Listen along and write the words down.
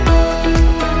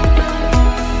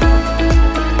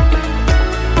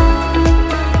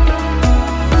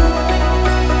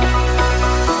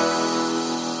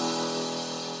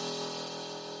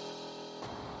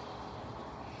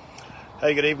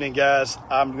Hey, good evening, guys.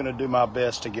 I'm going to do my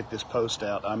best to get this post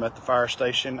out. I'm at the fire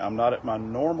station. I'm not at my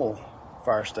normal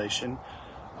fire station.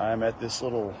 I'm at this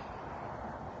little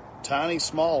tiny,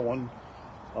 small one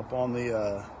up on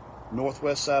the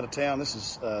northwest side of town. This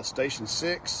is Station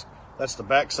 6. That's the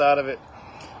back side of it.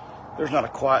 There's not a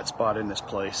quiet spot in this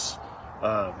place.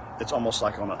 It's almost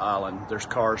like on an island. There's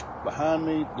cars behind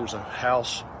me. There's a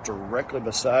house directly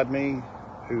beside me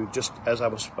who, just as I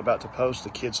was about to post, the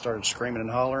kids started screaming and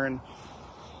hollering.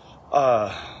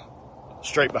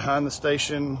 Straight behind the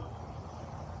station,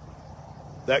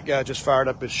 that guy just fired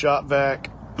up his shop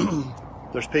vac.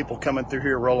 There's people coming through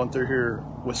here, rolling through here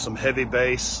with some heavy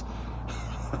bass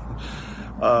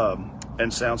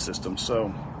and sound systems.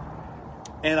 So,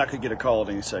 and I could get a call at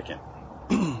any second.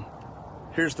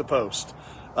 Here's the post.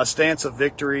 A stance of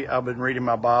victory. I've been reading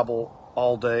my Bible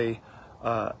all day.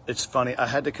 It's funny. I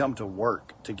had to come to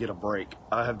work to get a break.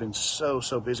 I have been so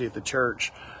busy at the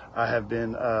church. I have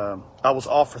been, I was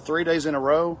off for 3 days in a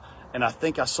row, and I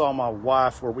think I saw my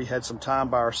wife where we had some time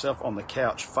by ourselves on the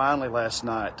couch finally last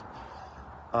night.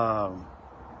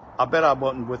 I bet I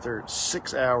wasn't with her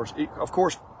 6 hours, of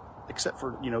course, except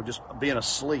for, just being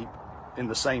asleep in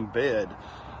the same bed.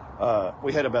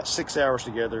 We had about 6 hours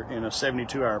together in a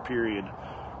 72-hour period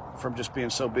from just being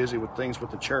so busy with things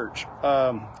with the church.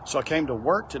 So I came to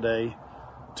work today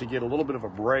to get a little bit of a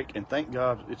break, and thank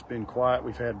God it's been quiet.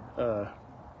 We've had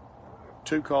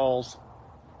 2 calls.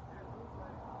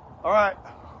 All right.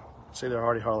 See, they're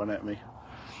already hollering at me.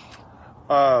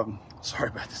 Sorry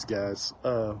about this, guys.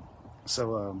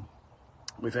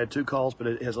 We've had 2 calls, but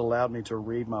it has allowed me to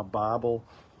read my Bible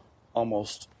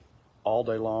almost all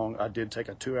day long. I did take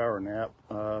a 2-hour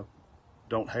nap.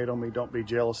 Don't hate on me. Don't be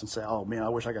jealous and say, oh, man, I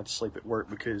wish I got to sleep at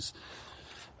work, because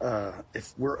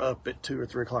if we're up at 2 or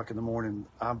 3 o'clock in the morning,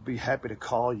 I'd be happy to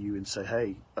call you and say,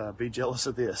 hey, be jealous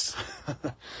of this.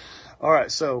 All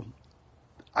right, so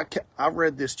I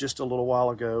read this just a little while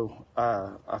ago.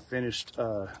 I finished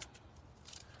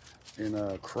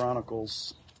in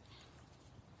Chronicles,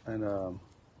 and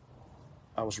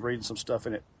I was reading some stuff,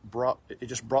 and it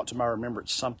just brought to my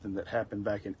remembrance something that happened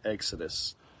back in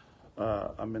Exodus.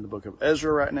 I'm in the book of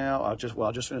Ezra right now. I just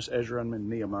finished Ezra. I'm in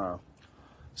Nehemiah.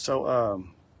 So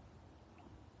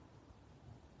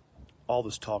all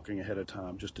this talking ahead of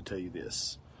time just to tell you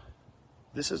this.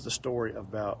 This is the story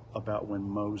about when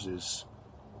Moses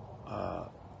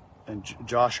and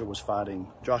Joshua was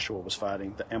fighting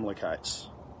the Amalekites.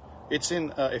 It's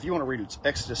in, if you want to read it, it's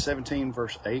Exodus 17,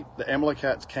 verse 8. The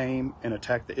Amalekites came and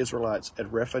attacked the Israelites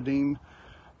at Rephidim.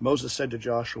 Moses said to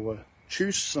Joshua,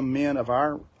 choose some men of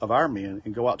our men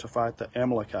and go out to fight the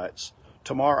Amalekites.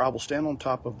 Tomorrow I will stand on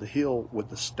top of the hill with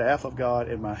the staff of God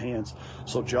in my hands.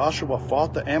 So Joshua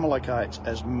fought the Amalekites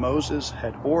as Moses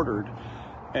had ordered.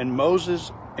 And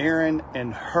Moses, Aaron,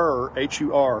 and Hur,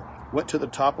 H-U-R, went to the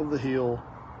top of the hill.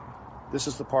 This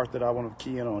is the part that I want to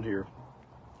key in on here.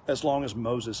 As long as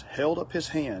Moses held up his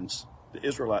hands, the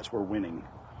Israelites were winning.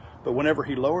 But whenever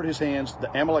he lowered his hands, the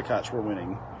Amalekites were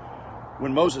winning.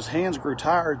 When Moses' hands grew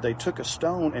tired, they took a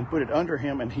stone and put it under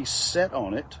him, and he sat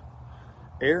on it.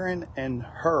 Aaron and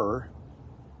Hur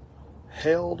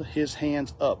held his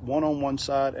hands up, one on one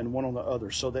side and one on the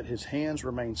other, so that his hands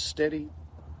remained steady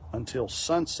until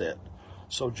sunset.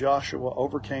 So Joshua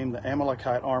overcame the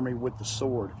Amalekite army with the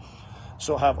sword.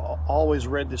 So I've always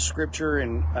read this scripture,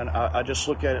 and I just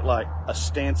look at it like a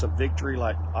stance of victory.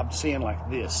 Like I'm seeing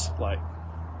like this, like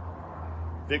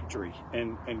victory,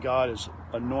 and God is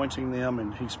anointing them,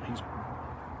 and he's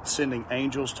sending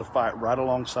angels to fight right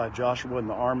alongside Joshua and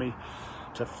the army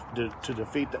to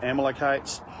defeat the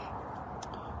Amalekites.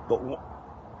 But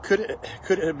could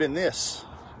it have been this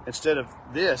instead of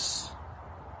this?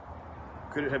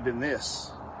 Could it have been this?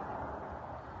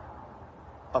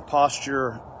 A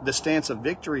posture, the stance of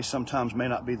victory sometimes may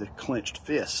not be the clenched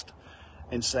fist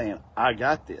and saying, I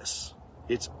got this.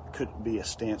 It could be a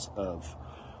stance of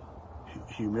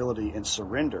humility and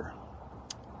surrender.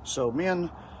 So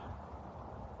men,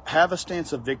 have a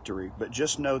stance of victory, but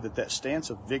just know that stance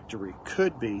of victory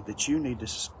could be that you need to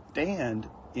stand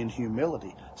in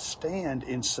humility, stand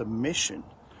in submission,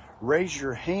 raise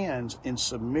your hands in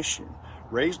submission.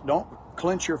 Don't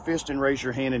clench your fist and raise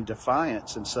your hand in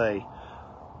defiance and say,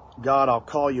 God, I'll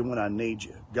call you when I need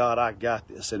you. God, I got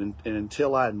this. And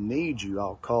until I need you,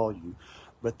 I'll call you.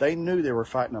 But they knew they were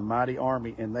fighting a mighty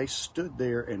army, and they stood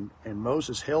there, and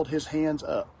Moses held his hands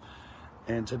up.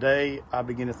 And today I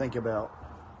begin to think about,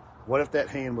 what if that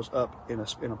hand was up in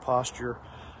a posture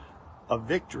of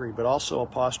victory, but also a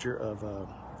posture of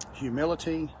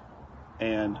humility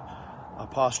and a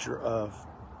posture of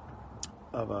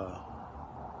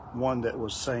one that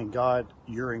was saying, God,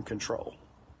 you're in control.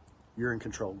 You're in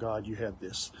control. God, you have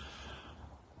this.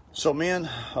 So, men,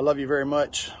 I love you very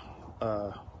much.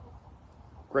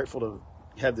 Grateful to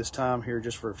have this time here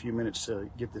just for a few minutes to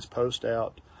get this post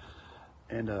out.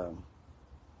 And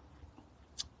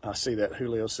I see that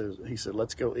Julio says, he said,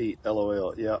 let's go eat,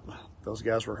 LOL. Yep, those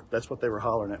guys were, that's what they were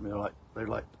hollering at me. They're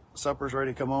like, supper's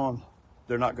ready, come on.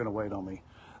 They're not going to wait on me.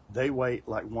 They wait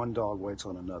like one dog waits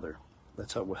on another.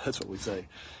 That's what we say.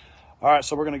 All right,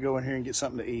 so we're going to go in here and get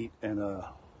something to eat and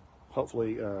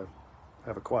hopefully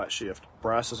have a quiet shift.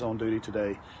 Bryce is on duty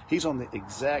today. He's on the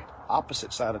exact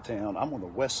opposite side of town. I'm on the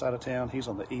west side of town. He's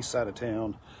on the east side of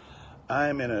town.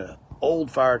 I'm in an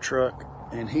old fire truck,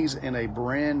 and he's in a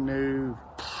brand new,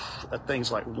 that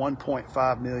thing's like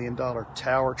 $1.5 million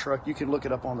tower truck. You can look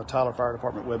it up on the Tyler Fire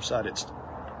Department website. It's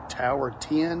Tower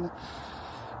 10.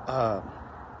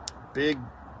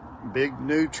 Big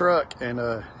new truck,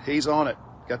 and he's on it.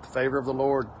 Got the favor of the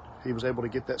Lord. He was able to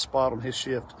get that spot on his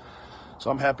shift. So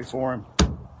I'm happy for him.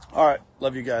 All right.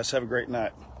 Love you guys. Have a great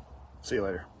night. See you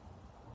later.